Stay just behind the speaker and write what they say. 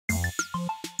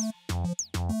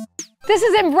This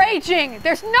is enraging.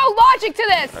 There's no logic to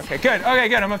this. Okay, good. Okay,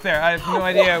 good. I'm up there. I have no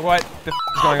idea what the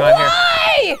is going on here.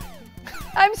 Why?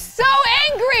 I'm so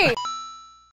angry.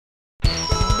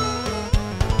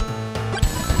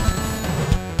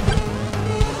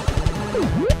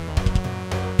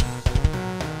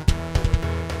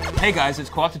 Hey guys, it's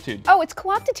Co-Optitude. Oh, it's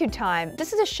Co-Optitude time.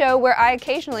 This is a show where I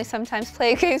occasionally sometimes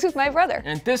play games with my brother.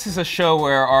 And this is a show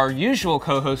where our usual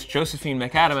co-host, Josephine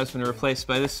McAdam, has been replaced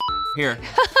by this here.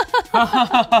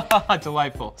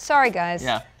 Delightful. Sorry, guys.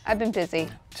 Yeah. I've been busy.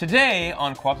 Today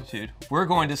on Co-Optitude, we're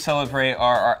going to celebrate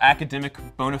our academic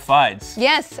bona fides.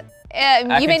 Yes.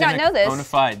 You may not know this. Bona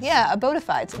fides. Yeah, a bona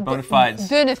fides. Bona fides.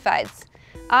 Bona fides.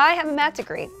 I have a math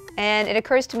degree. And it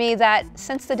occurs to me that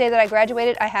since the day that I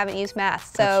graduated, I haven't used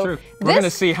math. So that's true. We're going to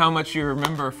see how much you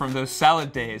remember from those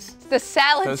salad days. The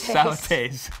salad days. Those salad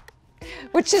days.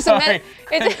 Which is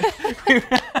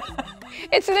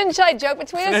it's an inside joke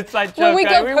between us. Inside joke, when we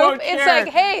go we poop, it's like,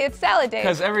 hey, it's salad days.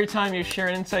 Because every time you share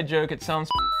an inside joke, it sounds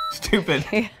stupid.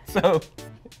 So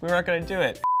we weren't going to do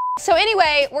it. So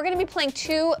anyway, we're going to be playing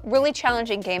two really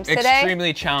challenging games today.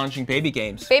 Extremely challenging baby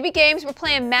games. Baby games. We're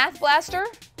playing Math Blaster,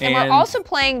 and we're also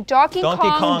playing Donkey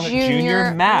Kong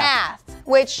Jr. Math,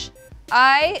 which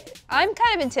I'm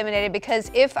kind of intimidated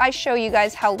because if I show you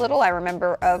guys how little I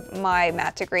remember of my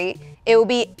math degree, it will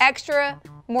be extra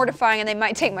mortifying and they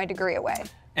might take my degree away.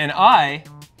 And I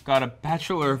got a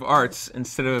Bachelor of Arts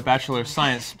instead of a Bachelor of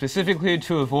Science, specifically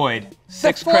to avoid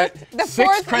six credit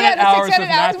hours of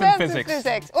math and physics.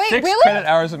 Wait, six really? credit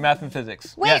hours of math and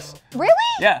physics. Wait, yes. Really?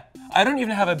 Yeah. I don't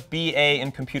even have a BA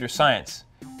in computer science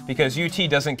because UT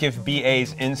doesn't give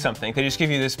BAs in something. They just give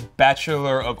you this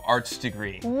Bachelor of Arts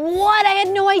degree. What? I had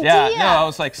no idea. Yeah, no, I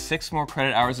was like 6 more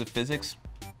credit hours of physics.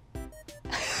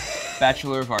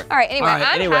 Bachelor of Art. All right, anyway, I'm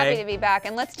happy to be back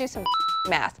and let's do some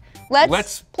math.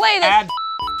 Let's play this.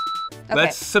 Okay.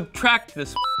 Let's subtract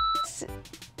this.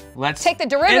 Let's take the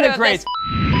derivative integrate. Of this.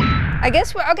 I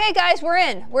guess we're okay, guys. We're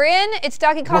in. We're in. It's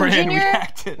Donkey Kong Jr. We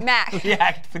hacked it. Mac. We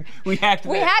hacked it. We hacked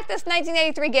this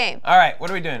 1983 game. All right,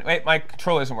 what are we doing? Wait, my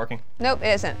controller isn't working. Nope,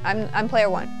 it isn't. I'm player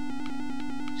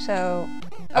 1. So,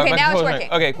 okay, now it's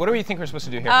working. Okay, what do we think we're supposed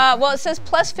to do here? Well, it says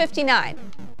plus 59.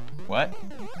 What?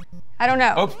 I don't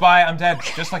know. Oops, bye. I'm dead.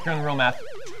 Just like you're in real math.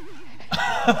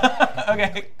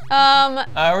 Okay.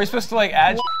 Are we supposed to like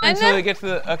add until we get to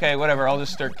the? Okay, whatever. I'll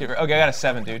just start. Okay, I got a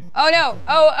 7, dude. Oh no.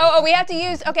 Oh. We have to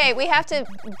use. Okay, we have to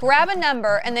grab a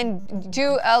number and then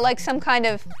do like some kind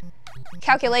of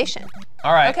calculation.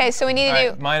 All right. Okay, so we need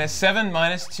to do -7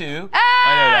 -2. Ah,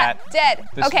 I know that. Dead.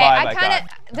 This okay, 5 I kind of.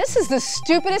 This is the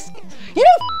stupidest. You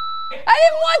know, I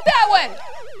didn't want that one.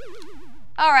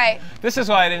 All right. This is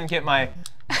why I didn't get my.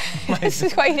 This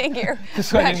is why you didn't get your. This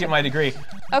is why I didn't get my degree.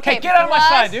 Okay. Hey, get out of my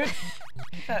side, dude.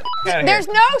 There's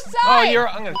no side. Oh,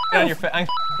 I'm gonna on your I'm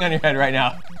on your head right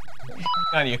now.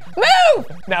 On you.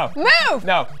 Move. No. Move.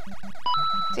 No.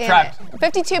 Damn Trapped. It.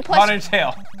 52 plus. Caught on your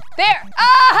tail. There.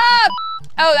 Aha!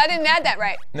 Oh, I didn't add that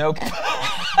right. Nope.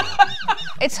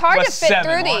 It's hard to fit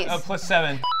through these. Plus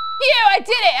 7. You, I did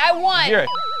it. I won. You're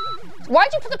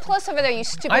Why'd you put the plus over there, you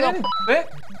stupid I didn't do it.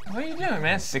 What are you doing,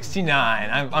 man?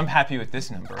 69. I'm happy with this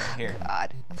number right here.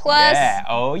 God. Plus. Yeah.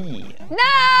 Oh yeah.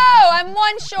 No, I'm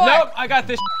 1 short. Nope. I got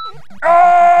this.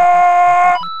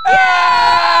 Oh!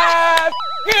 Yeah!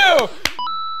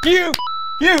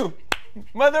 You,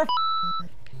 mother.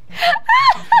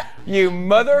 You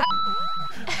mother.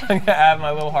 I'm gonna have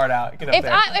my little heart out. Get up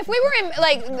there. If we were in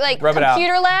like Rub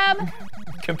computer lab.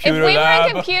 If we were in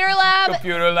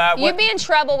computer lab, you'd be in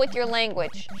trouble with your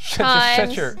language.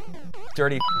 Shut your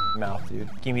dirty mouth, dude.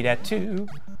 Give me that too.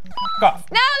 Cough.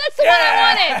 No, that's the one I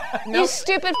wanted. Nope. You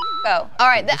stupid All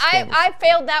right, I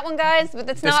failed that one, guys, but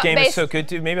that's not based. This game is so good,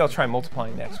 dude. Maybe I'll try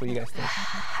multiplying next. What do you guys think?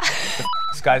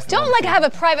 This guy's the Don't have a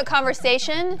private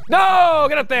conversation. No,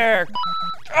 get up there.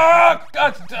 Oh,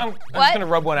 God, I'm just gonna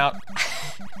rub one out.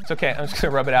 It's okay. I'm just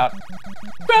gonna rub it out.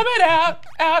 Rub it out,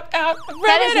 out.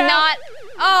 That is not.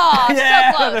 Oh,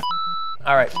 yeah, so close.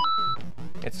 All right.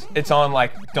 It's on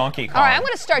like Donkey Kong. All right, I'm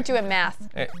gonna start doing math.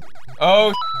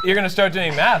 Oh, you're gonna start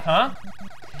doing math, huh?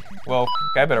 Well,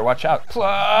 I better watch out.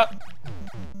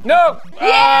 No!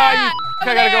 Yeah! I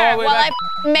gotta go all the way back.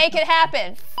 I make it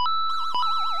happen.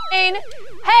 Hey,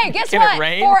 guess Can what? It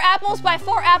rain? 4 apples by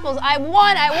 4 apples. I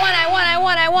won.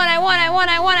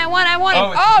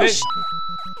 Oh,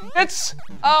 it's.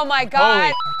 Oh my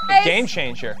God. Holy, game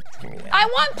changer. I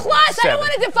want plus. 7. I don't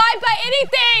want to divide by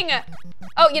anything.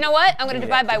 Oh, you know what? I'm going to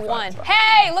divide by 1.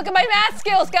 Hey, look at my math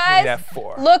skills, guys. Yeah,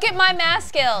 4. Look at my math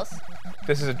skills.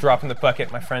 This is a drop in the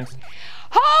bucket, my friends.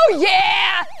 Oh,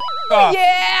 yeah. Oh,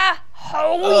 yeah.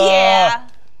 Oh, yeah.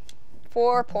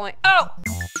 4 point. Oh.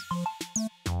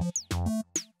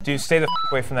 Dude, stay the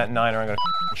away from that 9 or I'm gonna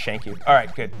shank you. All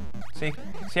right, good. See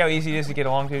how easy it is to get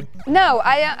along, dude? No,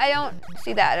 I don't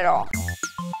see that at all.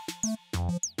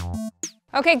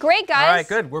 Okay, great, guys. All right,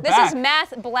 good. We're back. This is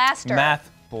Math Blaster. Math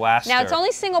Blaster. Now, it's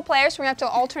only single player, so we're going to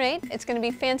have to alternate. It's going to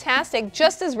be fantastic,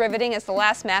 just as riveting as the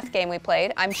last math game we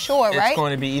played, I'm sure, right? It's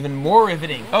going to be even more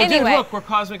riveting. Oh, anyway. Dude, look, we're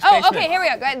Cosmic Spacemen. Oh, okay, here we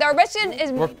go. The question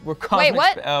is... We're Cosmic... Wait,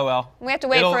 what? Oh, well. We have to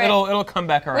wait for it. It'll come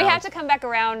back around. We have to come back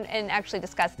around and actually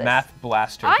discuss this. Math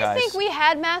Blaster, guys. I think we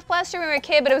had Math Blaster when we were a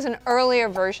kid, but it was an earlier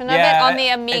version of it on the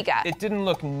Amiga. It didn't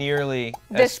look nearly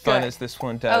as fun as this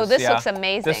one does. Oh, this looks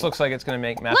amazing. This looks like it's going to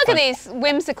make math Look fun. at these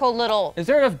whimsical little... Is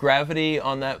there enough gravity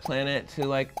on that planet to,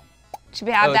 like... To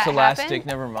have that it's elastic, happen?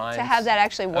 never mind. To have that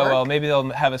actually work? Oh, well, maybe they'll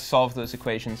have us solve those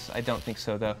equations. I don't think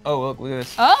so, though. Oh, look at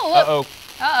this. Oh, look.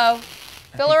 Uh-oh.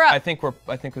 Fill her up. I think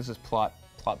this is plot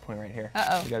point right here.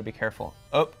 Uh-oh. You gotta be careful.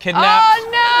 Oh, kidnapped.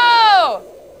 Oh,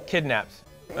 no! Kidnapped.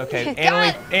 Okay,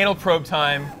 anal probe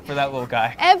time for that little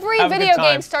guy. Every video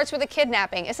game starts with a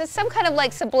kidnapping. Is this some kind of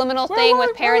like subliminal thing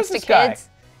with parents to kids?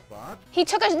 He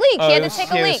took a leak. He had to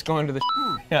take a leak. He was going to the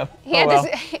Yep.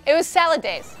 It was salad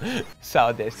days.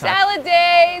 Salad days time. Salad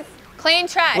days. Clean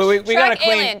trash. We gotta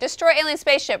clean. Alien. Destroy alien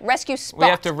spaceship. Rescue Spot. We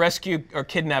have to rescue our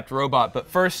kidnapped robot, but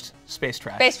first, space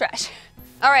trash. Space trash.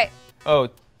 All right. Oh,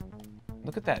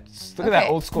 look at that. Look at that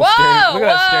old school steering wheel. Look at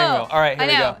that steering wheel. All right, here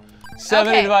we go.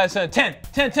 70 divided by 7. 10.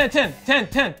 10, 10, 10, 10,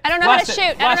 10. I don't know how to shoot.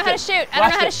 I don't know how to shoot. I don't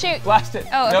know how to shoot. Blast it.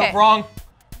 Oh, okay. Nope, wrong.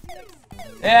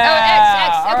 Yeah. Oh,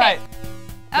 X. All right.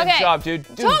 Okay. Good job, dude.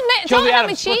 Kill the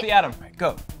atom. Split the atom. Right,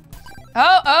 go.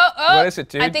 Oh. What is it,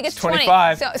 dude? I think it's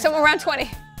 25. 20. So somewhere around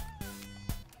 20.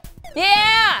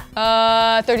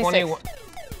 Yeah. 36. 21.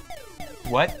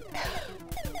 What?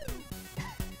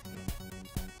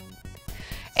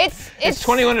 It's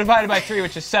 21 divided by 3,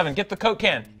 which is 7. Get the Coke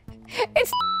can.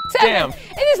 It's 7. Damn.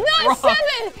 It is not 7.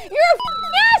 You're a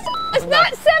ass. It's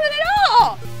not 7 at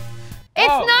all. It's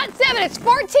not 7. It's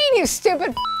 14, you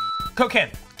stupid. Coke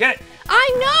can. Get it. I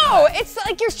know. It's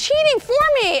like you're cheating for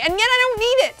me, and yet I don't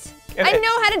need it. I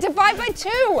know how to divide by 2.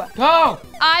 Go.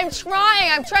 I'm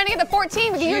trying. I'm trying to get the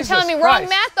 14 because you were telling me wrong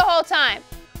math the whole time.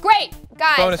 Great,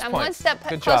 guys. Bonus I'm point. one step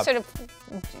closer to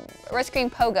rescuing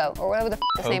Pogo, or whatever the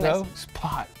his name is.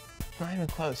 Spot. Not even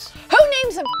close. Who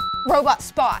names a robot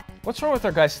Spot? What's wrong with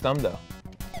our guy's thumb, though?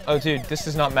 Oh, dude, this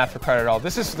is not math for credit at all.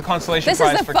 This is the consolation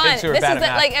prize for kids who are bad at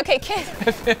math. Like, okay, kids.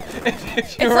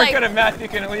 if you weren't good at math, you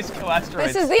can at least kill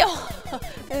asteroids. This is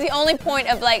the only point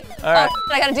of like, I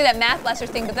gotta do that Math Blaster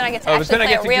thing, but then I get to actually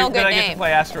play a real good game. Then I get to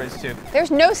play asteroids too.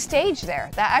 There's no stage there.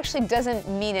 That actually doesn't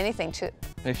mean anything to.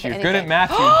 If you're good at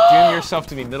math, you doom yourself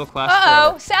to be middle class.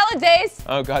 Uh-oh, salad days.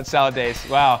 Oh God, salad days.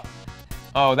 Wow.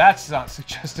 Oh, that's not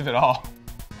suggestive at all.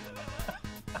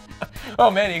 Oh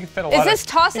man, you can fit a lot. Is this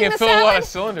tossing the salad? You can fill a lot of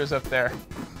cylinders up there.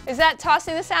 Is that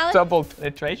tossing the salad? Double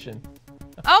penetration.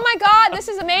 Oh my God, this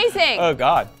is amazing. Oh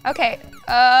God. Okay,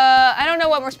 I don't know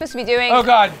what we're supposed to be doing. Oh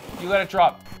God, you let it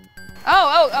drop.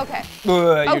 Oh, okay.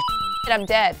 Oh, I'm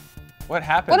dead. What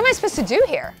happened? What am I supposed to do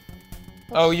here?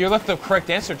 Oh, you let the correct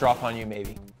answer drop on you,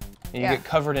 maybe. And you get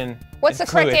covered in. What's the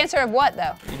correct answer of what,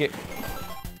 though? You get.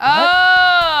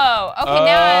 Oh, okay,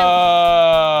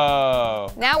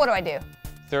 now what do I do?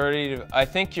 30 to, I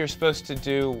think you're supposed to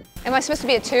do. Am I supposed to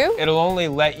be a 2? It'll only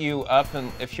let you up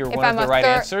and if you're one of the right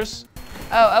answers.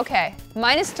 Oh, okay.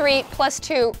 -3 plus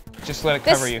 2. Just let it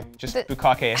cover you. Just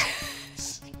bukake it.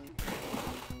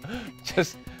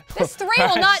 Just. This 3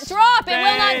 will not drop. It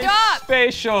will not drop.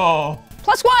 Spatial.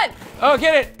 +1. Oh,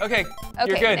 get it. Okay.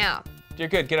 You're good. Now. You're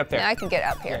good. Get up there. Now I can get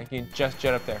up here. Yeah, you can just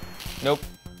jet up there. Nope.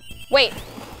 Wait.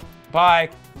 Bye.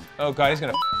 Oh God, he's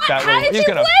gonna that How little. did you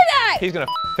play that? He's gonna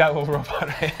that little robot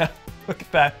right now. Look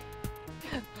at that.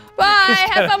 Bye.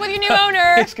 Have fun with your new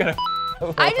owner. He's gonna.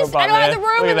 I don't have the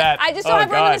room. I just don't have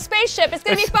room in the spaceship. It's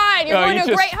gonna be fine. You're going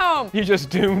to a great home. You just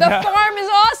doomed. The farm is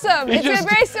awesome. It's a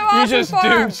very awesome farm. You just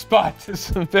doomed Spot to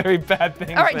some very bad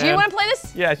things. All right. Do you want to play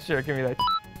this? Yeah, sure. Give me that.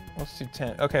 Let's do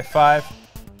 10. Okay, 5.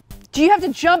 Do you have to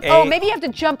jump? 8. Oh, maybe you have to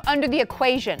jump under the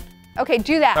equation. Okay,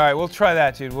 do that. All right, we'll try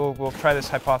that, dude. We'll try this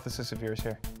hypothesis of yours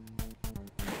here.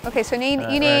 Okay, so you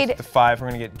need. Right, the 5. We're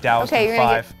gonna get doused in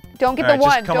 5. Don't get the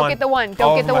 1. Don't get the 1.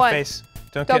 Don't get the 1. Face.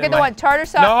 Don't get the 1. Tartar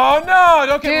sauce. No!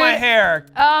 Don't get my hair.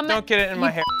 Don't get it in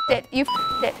my hair. You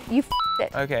f***ed it. You f***ed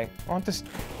it. Okay. I want this.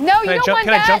 No, you don't want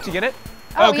that. Can I jump to get it?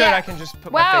 Oh, good. Yeah. I can just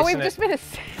put my face in it. Wow, we've just been.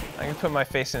 I can put my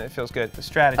face in it. It feels good. The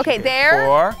strategy. Okay, here. there.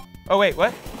 4. Oh wait,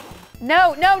 what?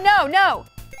 No!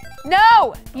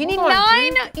 You need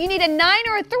 9. Dude. You need a 9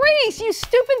 or a 3. You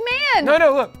stupid man. No,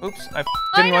 look. Oops. I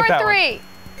didn't want that 9 or a 3. one.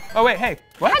 Oh wait, hey.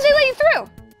 What? How'd they let you through?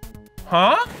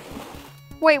 Huh?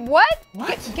 Wait, what?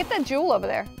 What? Get that jewel over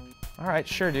there. All right,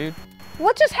 sure, dude.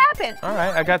 What just happened? All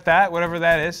right, I got that, whatever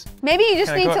that is. Maybe you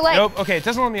just need to like... Nope, okay, it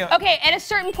doesn't let me up. Okay, at a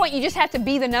certain point, you just have to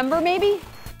be the number, maybe?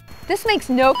 This makes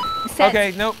no sense.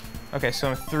 Okay, nope. Okay, so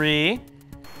I'm 3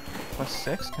 plus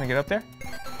 6. Can I get up there?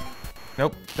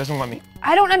 Nope, doesn't let me.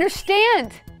 I don't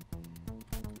understand.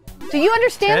 Do you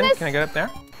understand 10, this? Can I get up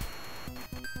there?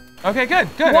 Okay, good,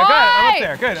 good. Why? I got it. I'm up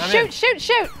there. Good. I'm in.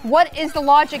 Shoot. What is the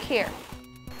logic here?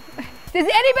 Does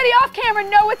anybody off camera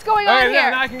know what's going on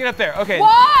here? Now I can get up there. Okay.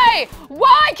 Why?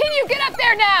 Why can you get up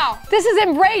there now? This is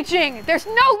enraging. There's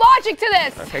no logic to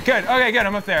this. Okay, good. Okay, good.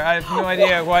 I'm up there. I have no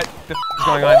idea what the is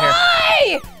going on here.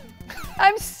 Why?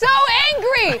 I'm so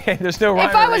angry. Okay, there's no rhyme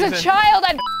If I was a child,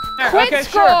 I'd quit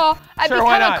school. I'd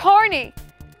become a carny.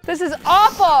 This is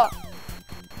awful.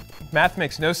 Math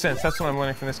makes no sense. That's what I'm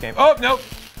learning from this game. Oh, nope.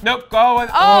 Nope. Oh, God,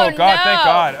 no. Thank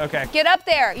God. Okay. Get up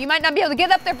there. You might not be able to get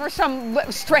up there for some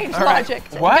strange logic.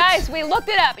 What? Guys, we looked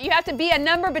it up. You have to be a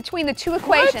number between the two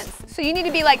equations. What? So you need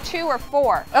to be like 2 or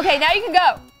 4. Okay, now you can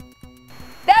go.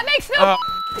 That makes no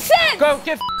sense. Go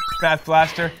get Math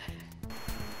Blaster.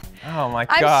 Oh my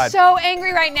God. I'm so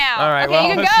angry right now. All right, okay, well,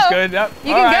 you can this go. is good. Yep.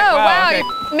 You can go. Wow, okay.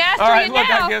 you're mastering All right, it look,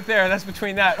 now. I can get up there. That's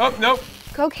between that. Oh, nope.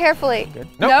 Go carefully. Good.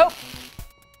 Nope.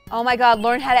 Oh my God,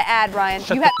 learn how to add, Ryan.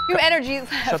 You have 2 energies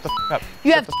left. Shut the up.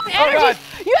 You have 2 energies.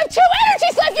 You have 2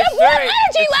 energies left. You have 1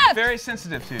 energy left. Very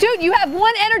sensitive, dude. Dude, you have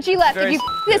 1 energy left. If you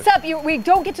this up, we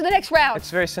don't get to the next round.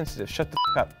 It's very sensitive. Shut the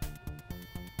up.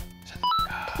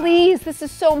 Please, this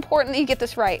is so important that you get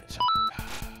this right.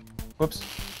 Whoops.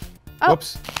 Oh.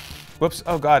 Whoops. Whoops.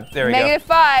 Oh God. There we go.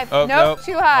 -5. Oh, nope.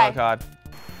 Too high. Oh God.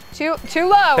 Too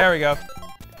low. There we go.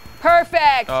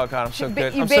 Perfect. Oh God, I'm so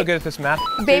good. I'm so good at this math.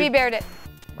 Baby beared it.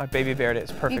 My baby beared it.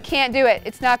 It's perfect. You can't do it.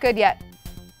 It's not good yet.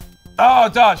 Oh,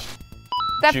 dodge.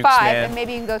 That's Jukes, 5, man. and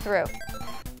maybe you can go through.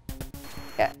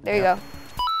 Yeah, there you go.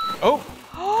 Oh.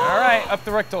 All right, up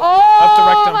the rectal. Oh up the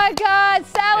rectum. My God,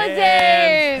 salad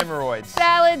days. And hemorrhoids.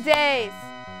 Salad days.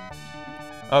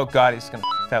 Oh God, he's gonna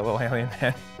that little alien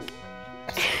man.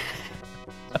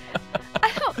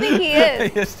 I don't think he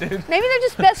is. He is, dude. Maybe they're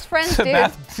just best friends,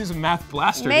 dude. He's a math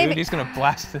blaster, maybe. dude. He's gonna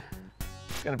blast it.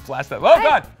 He's gonna blast that. Oh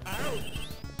God.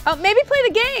 Oh, maybe play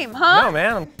the game, huh? No,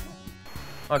 man.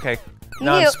 Okay.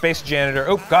 Now I'm space janitor.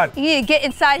 Oh God. You need to get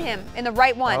inside him in the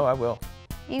right one. Oh, I will.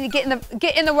 You need to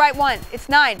get in the right one. It's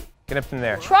 9. Get up in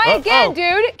there. Try again,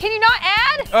 dude. Can you not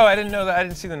add? Oh, I didn't know that. I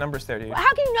didn't see the numbers there, dude.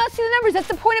 How can you not see the numbers? That's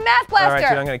the point of Math Blaster. All right,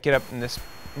 dude. I'm gonna get up in this.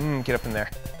 Get up in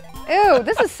there. Ew,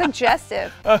 this is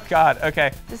suggestive. Oh God.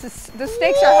 Okay. The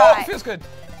stakes are high. It feels good.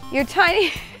 Your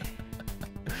tiny.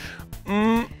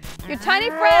 Your tiny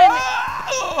friend.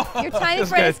 Your tiny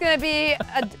friend is gonna be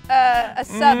a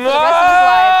sub for the rest of his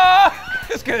life.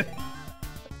 It's good.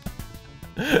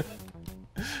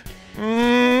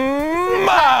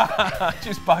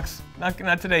 Juice box.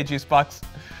 Not today, juice box.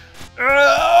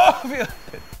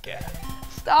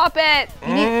 Stop it.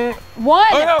 You need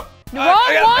 1. Oh, no.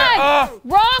 Wrong one.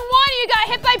 Wrong one. You got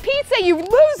hit by pizza, you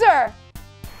loser.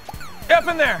 Up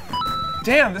in there.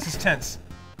 Damn, this is tense.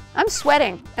 I'm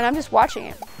sweating, and I'm just watching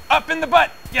it. Up in the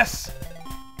butt. Yes.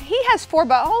 He has 4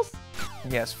 buttholes?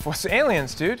 Yes, 4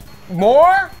 aliens, dude.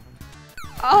 More?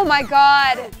 Oh my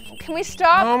God. Can we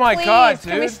stop? Oh my please? God,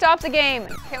 dude. Can we stop the game?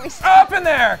 Can we stop? Up in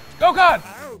there. Oh God.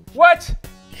 What?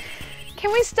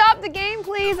 Can we stop the game,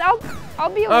 please? I'll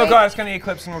be awake. Oh God, it's gonna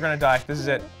eclipse and we're gonna die. This is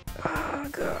it. Oh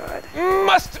God.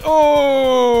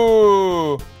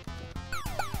 Ooh.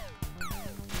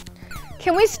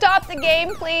 Can we stop the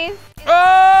game, please?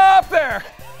 Up there.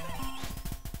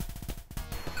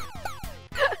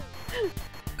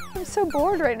 I'm so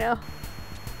bored right now.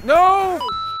 No.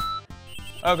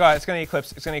 Oh God, it's gonna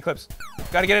eclipse. It's gonna eclipse.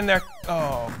 Gotta get in there.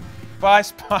 Oh, bye,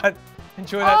 Spot.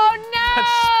 Enjoy that. Oh no!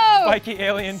 That spiky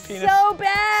alien penis. So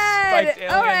bad. Spiked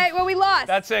alien. All right, well we lost.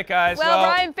 That's it, guys. Well,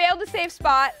 Ryan failed to save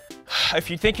Spot. If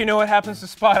you think you know what happens to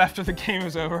Spot after the game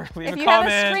is over, leave a comment. If you have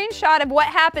a screenshot of what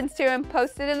happens to him,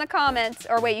 post it in the comments.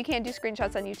 Or wait, you can't do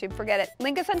screenshots on YouTube. Forget it.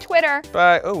 Link us on Twitter.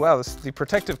 Bye. Oh wow, the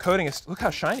protective coating is. Look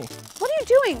how shiny. What are you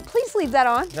doing? Please leave that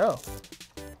on. No.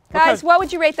 Guys, what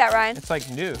would you rate that, Ryan? It's like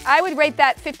new. I would rate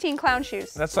that 15 clown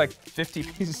shoes. That's like 50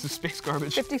 pieces of space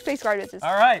garbage. 50 space garbages.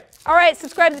 All right. All right,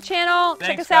 subscribe to the channel. Thanks,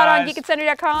 check us out on guys.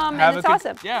 geekandSundry.com, and it's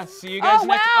awesome. Yeah, see you guys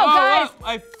next. Oh, wow, guys. Wow,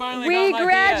 I finally We got my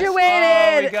graduated.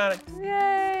 DS. Oh, we got it. Yay.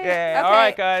 Yeah. Okay. All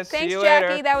right, guys. Thanks, see you Jackie.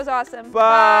 later. That was awesome.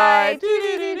 Bye. Bye.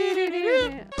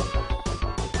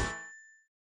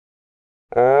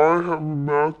 I have a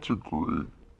math degree.